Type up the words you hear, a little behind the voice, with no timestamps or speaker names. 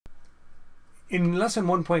In lesson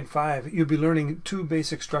 1.5, you'll be learning two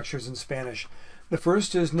basic structures in Spanish. The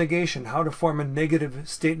first is negation, how to form a negative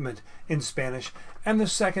statement in Spanish. And the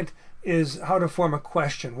second is how to form a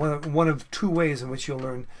question, one of two ways in which you'll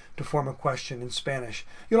learn to form a question in Spanish.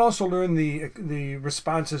 You'll also learn the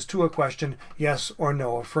responses to a question, yes or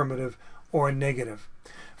no, affirmative or negative.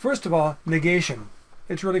 First of all, negation.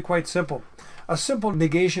 It's really quite simple. A simple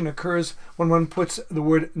negation occurs when one puts the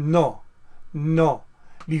word no,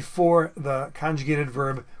 before the conjugated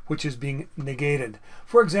verb which is being negated.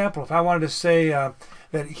 For example, if I wanted to say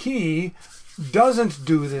that he doesn't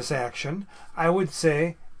do this action, I would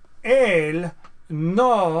say él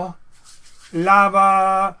no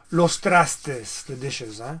lava los trastes, the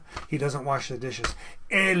dishes. He doesn't wash the dishes.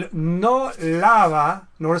 Él no lava,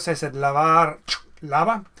 notice I said lavar,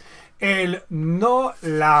 lava. Él no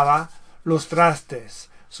lava los trastes.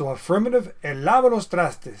 So affirmative, él lava los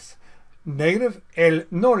trastes. Negative, él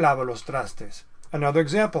no lava los trastes. Another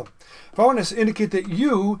example. If I want to indicate that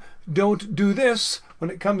you don't do this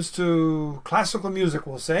when it comes to classical music,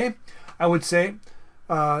 we'll say, I would say,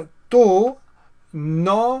 tú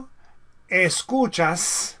no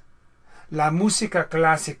escuchas la música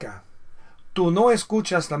clásica. Tú no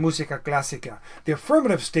escuchas la música clásica. The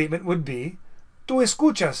affirmative statement would be, tú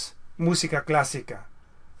escuchas música clásica.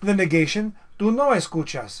 The negation, tú no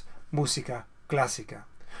escuchas música clásica.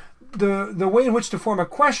 The way in which to form a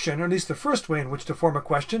question, or at least the first way in which to form a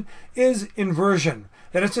question, is inversion.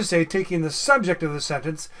 That is to say, taking the subject of the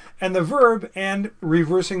sentence and the verb and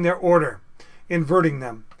reversing their order, inverting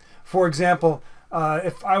them. For example,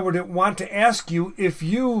 if I were to want to ask you if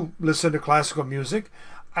you listen to classical music,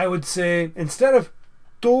 I would say, instead of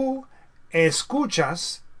tú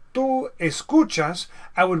escuchas,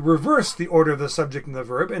 I would reverse the order of the subject and the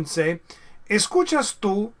verb and say, ¿escuchas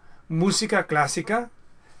tú música clásica?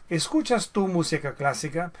 ¿Escuchas tú música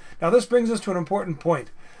clásica? Now this brings us to an important point.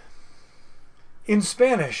 In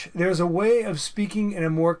Spanish, there's a way of speaking in a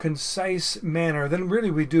more concise manner than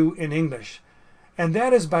really we do in English. And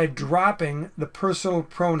that is by dropping the personal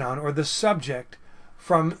pronoun or the subject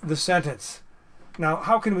from the sentence. Now,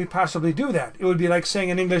 how can we possibly do that? It would be like saying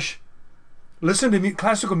in English, listen to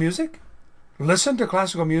classical music? Listen to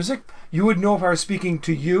classical music? You would know if I was speaking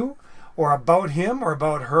to you, or about him, or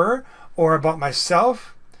about her, or about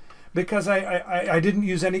myself, because I didn't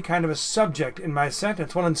use any kind of a subject in my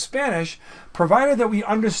sentence. Well, in Spanish, provided that we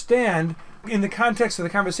understand in the context of the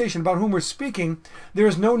conversation about whom we're speaking, there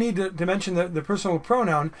is no need to mention the personal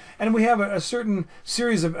pronoun, and we have a certain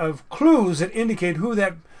series of clues that indicate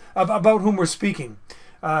about whom we're speaking.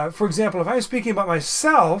 For example, if I'm speaking about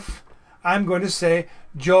myself, I'm going to say,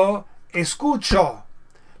 yo escucho.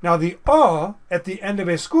 Now the o at the end of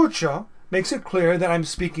escucho makes it clear that I'm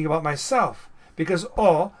speaking about myself, because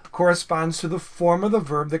o corresponds to the form of the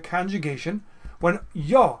verb, the conjugation, when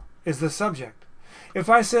yo is the subject. If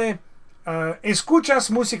I say,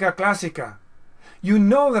 escuchas música clásica, you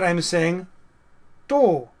know that I'm saying,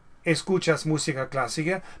 tú escuchas música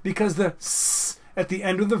clásica, because the s at the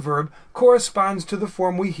end of the verb corresponds to the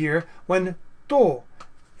form we hear when tú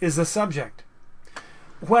is the subject.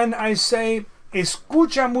 When I say,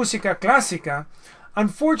 escucha música clásica,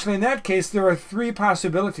 unfortunately in that case there are three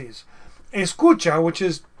possibilities. Escucha, which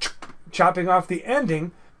is chopping off the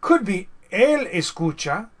ending, could be él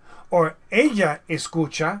escucha, or ella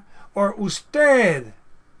escucha, or usted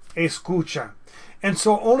escucha. And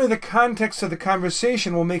so only the context of the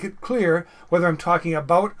conversation will make it clear whether I'm talking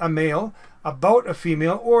about a male, about a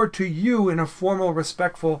female, or to you in a formal,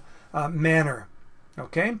 respectful manner.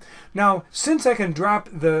 Okay? Now, since I can drop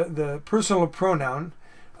the personal pronoun,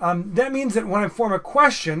 that means that when I form a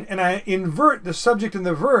question and I invert the subject and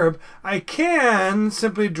the verb, I can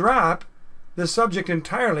simply drop the subject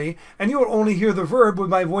entirely, and you will only hear the verb with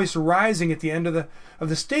my voice rising at the end of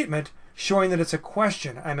the statement, showing that it's a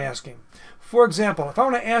question I'm asking. For example, if I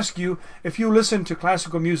want to ask you if you listen to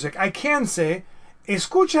classical music, I can say,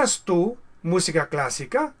 ¿escuchas tú música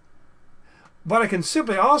clásica? But I can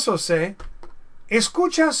simply also say,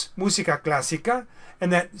 ¿escuchas música clásica?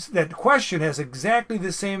 And that question has exactly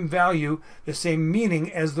the same value, the same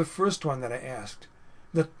meaning as the first one that I asked.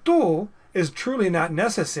 The tú is truly not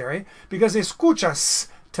necessary because escuchas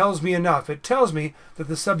tells me enough. It tells me that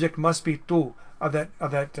the subject must be tú of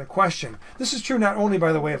that question. This is true not only,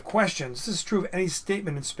 by the way, of questions. This is true of any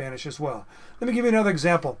statement in Spanish as well. Let me give you another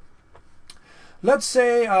example. Let's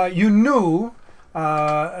say you knew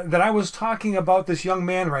that I was talking about this young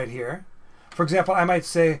man right here. For example, I might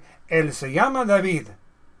say, él se llama David.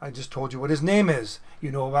 I just told you what his name is. You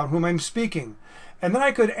know about whom I'm speaking. And then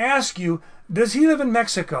I could ask you, does he live in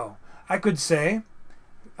Mexico? I could say,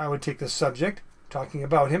 I would take the subject, talking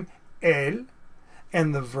about him, él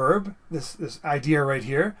and the verb, this idea right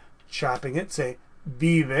here, chopping it, say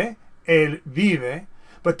vive, él vive.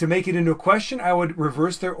 But to make it into a question, I would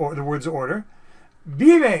reverse the word's order.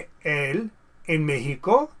 Vive él en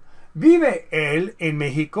México. Vive él en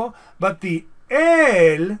México. But the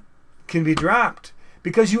él can be dropped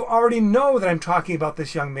because you already know that I'm talking about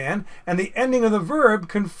this young man, and the ending of the verb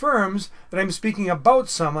confirms that I'm speaking about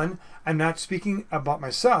someone. I'm not speaking about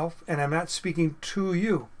myself, and I'm not speaking to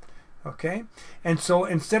you. Okay? And so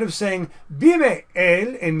instead of saying vive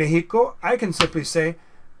él en México, I can simply say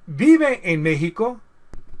vive en México.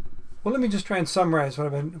 Well, let me just try and summarize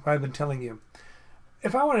what I've been telling you.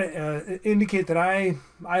 If I want to indicate that I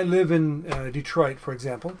live in Detroit, for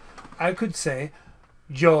example, I could say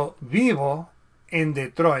yo vivo en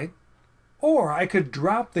Detroit, or I could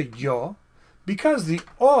drop the yo because the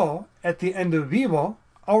o at the end of vivo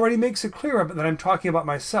already makes it clear that I'm talking about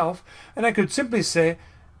myself, and I could simply say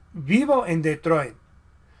vivo en Detroit.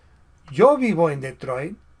 Yo vivo en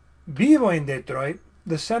Detroit. Vivo en Detroit.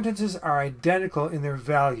 The sentences are identical in their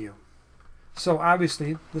value. So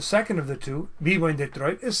obviously, the second of the two, vivo en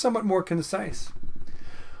Detroit, is somewhat more concise.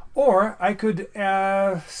 Or I could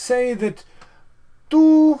say that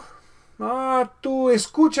tú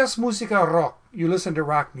escuchas música rock. You listen to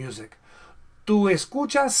rock music. Tú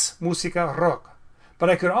escuchas música rock. But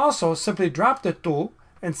I could also simply drop the tú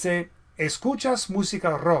and say escuchas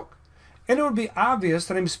música rock. And it would be obvious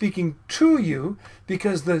that I'm speaking to you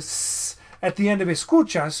because the s at the end of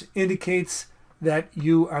escuchas indicates that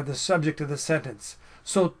you are the subject of the sentence.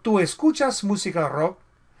 So, tú escuchas música rock,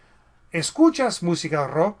 escuchas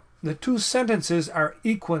música rock. The two sentences are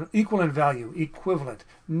equal in value, equivalent,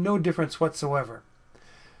 no difference whatsoever.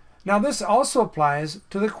 Now, this also applies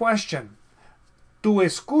to the question. Tú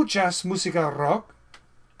escuchas música rock,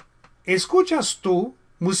 escuchas tú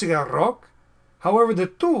música rock. However, the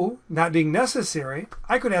tú not being necessary,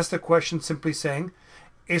 I could ask the question simply saying,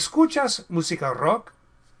 escuchas música rock,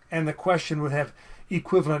 and the question would have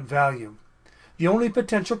equivalent value. The only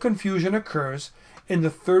potential confusion occurs in the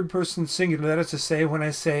third person singular, that is to say, when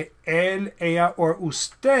I say él, ella, or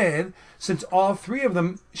usted, since all three of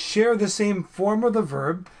them share the same form of the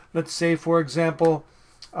verb. Let's say, for example,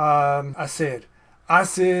 hacer.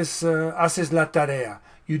 Haces la tarea.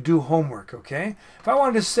 You do homework, okay? If I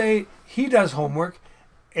wanted to say he does homework,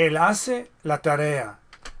 él hace la tarea.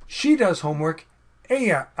 She does homework,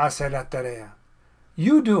 ella hace la tarea.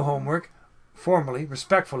 You do homework, formally,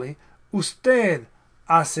 respectfully, usted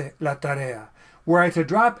hace la tarea. Were I to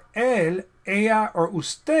drop él, ella, or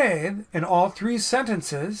usted in all three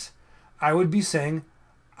sentences, I would be saying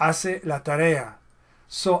hace la tarea.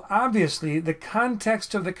 So obviously, the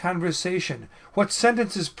context of the conversation, what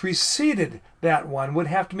sentences preceded that one, would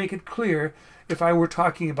have to make it clear if I were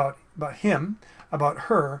talking about him, about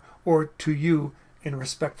her, or to you in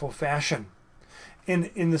respectful fashion.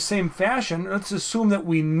 In the same fashion, let's assume that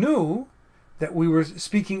we knew that we were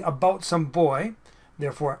speaking about some boy,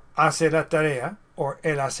 therefore, hace la tarea, or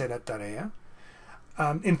él hace la tarea.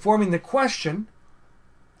 Informing the question,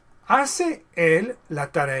 hace él la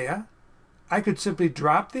tarea, I could simply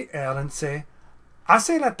drop the él and say,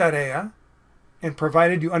 hace la tarea, and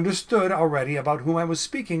provided you understood already about whom I was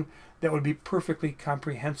speaking, that would be perfectly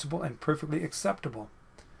comprehensible and perfectly acceptable.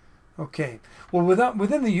 Okay, well,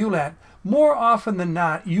 within the ULAT, more often than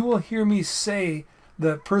not, you will hear me say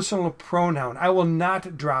the personal pronoun. I will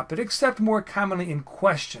not drop it, except more commonly in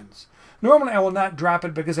questions. Normally, I will not drop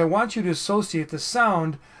it because I want you to associate the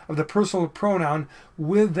sound of the personal pronoun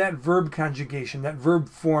with that verb conjugation, that verb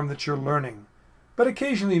form that you're learning. But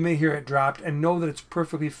occasionally you may hear it dropped and know that it's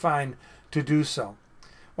perfectly fine to do so.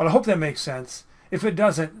 Well, I hope that makes sense. If it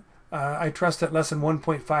doesn't, I trust that lesson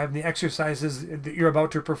 1.5 and the exercises that you're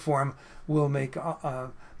about to perform will make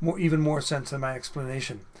even more sense than my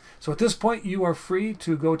explanation. So at this point, you are free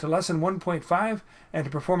to go to lesson 1.5 and to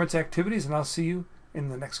perform its activities, and I'll see you in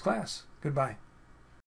the next class. Goodbye.